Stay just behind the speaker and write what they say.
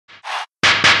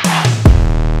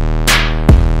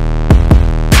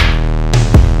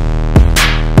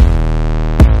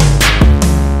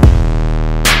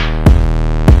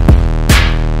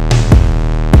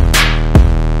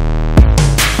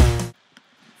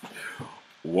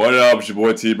What up? It's your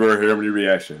boy T-Bird here with your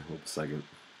reaction. Hold a second.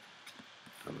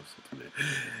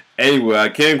 Anyway, I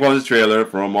came across this trailer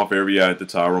from my favorite actor,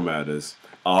 Tyro Mattis.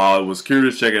 I was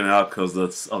curious checking it out because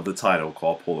of the title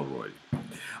called Polaroid.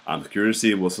 I'm curious to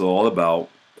see what it's all about.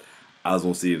 I was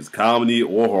going to see if it's comedy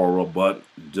or horror, but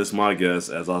just my guess,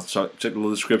 as I checked the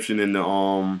little description in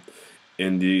the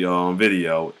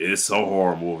video, it's a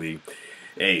horror movie.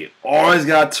 Hey, always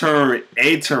got turn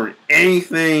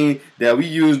anything that we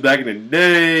used back in the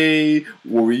day,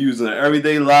 what we use in our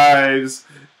everyday lives,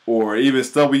 or even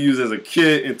stuff we used as a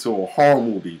kid into a horror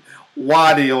movie.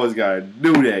 Why they always gotta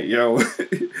do that, yo?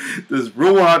 Just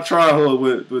ruin our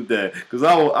childhood with that. Cause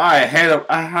I had a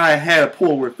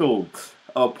Polaroid film,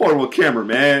 a Polaroid camera,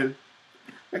 man.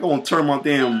 I gonna turn my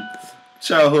damn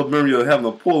childhood memory of having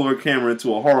a Polaroid camera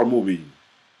into a horror movie.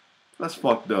 That's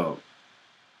fucked up.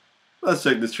 Let's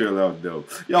check this trailer out, though.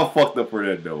 Y'all fucked up for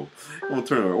that, though. I'm gonna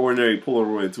turn an ordinary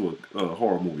Polaroid into a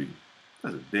horror movie.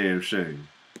 That's a damn shame.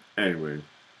 Anyway.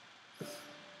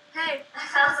 Hey, I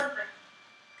found something.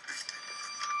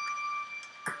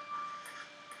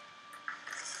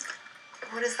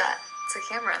 What is that? It's a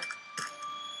camera.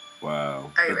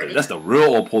 Wow. Are you ready? That's the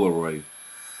real old Polaroid.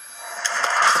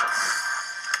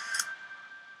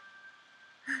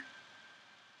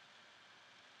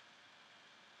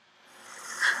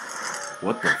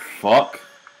 What the fuck?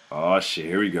 Oh shit,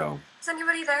 here we go. Is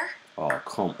anybody there? Oh,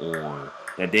 come on.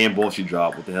 That damn bullshit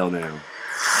dropped. What the hell now?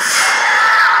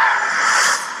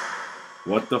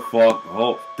 What the fuck?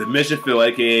 Oh, the mission field,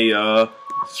 aka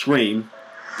Scream.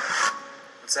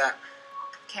 What's that?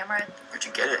 Camera. Where'd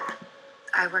you get it?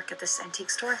 I work at this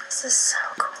antique store. This is so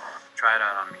cool. Try it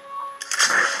out on me.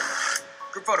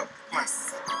 Group photo. Come on.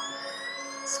 Yes.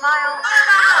 Smile.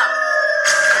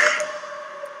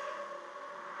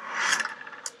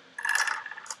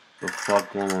 The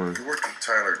fuck going on? You work with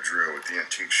Tyler Drew at the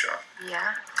antique shop.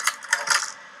 Yeah.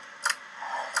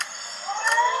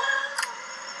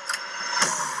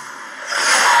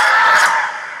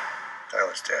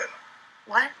 Tyler's dead.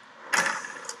 What?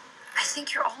 I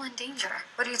think you're all in danger.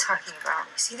 What are you talking about?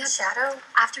 See that shadow?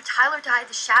 After Tyler died,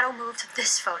 the shadow moved to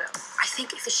this photo. I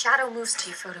think if the shadow moves to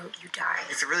your photo, you die.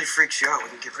 If it really freaks you out, we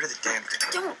can get rid of the damn thing.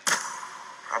 Don't.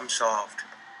 Problem solved.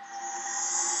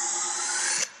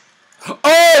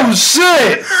 Oh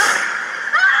shit!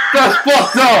 That's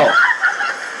fucked up!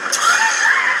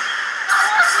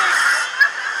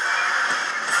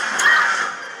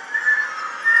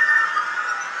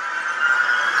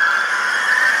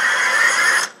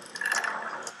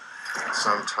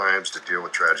 Sometimes to deal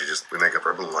with tragedies, we make up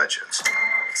urban legends.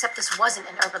 Except this wasn't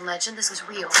an urban legend. This is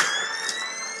real.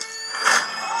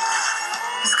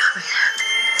 He's coming.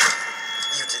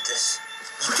 You did this.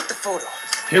 You took the photo.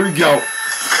 Here we go.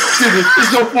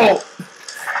 It's your fault.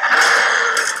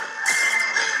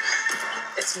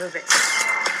 It's moving.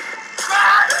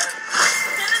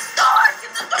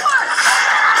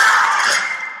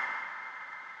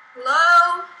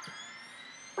 Hello?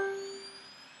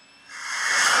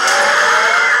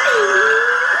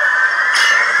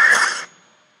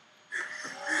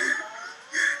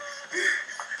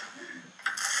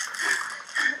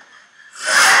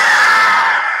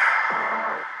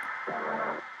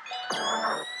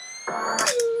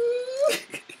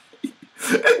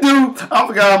 Dude, I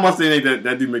forgot how much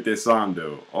that dude make that song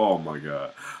though. Oh my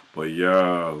god. But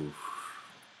yo,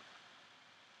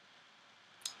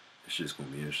 this shit's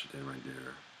gonna be interesting right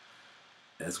there.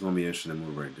 That's gonna be an interesting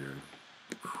move right there.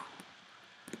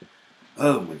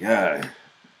 Oh my god.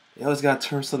 You always gotta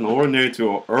turn something ordinary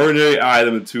to an ordinary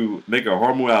item to make a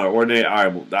horror movie out of an ordinary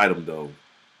item though.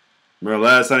 Remember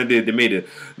last time they made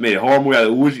a horror movie out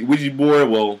of Ouija board?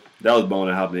 Well, that was bound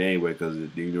to happen anyway because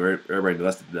you know everybody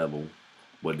knows that's the devil.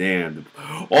 But damn,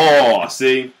 oh,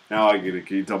 see, now I get it.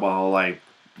 Can you talk about how like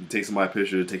you take somebody's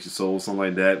picture, it takes your soul, something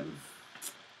like that?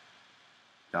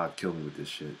 God kill me with this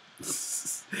shit.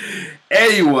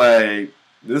 Anyway,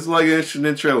 this is like an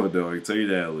interesting trailer though. I can tell you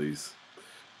that at least.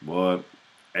 But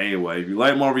anyway, if you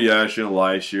like my reaction,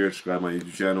 like, share, subscribe to my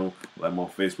YouTube channel, like my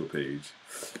Facebook page.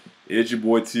 It's your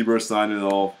boy T-Bird signing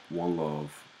off. One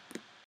love.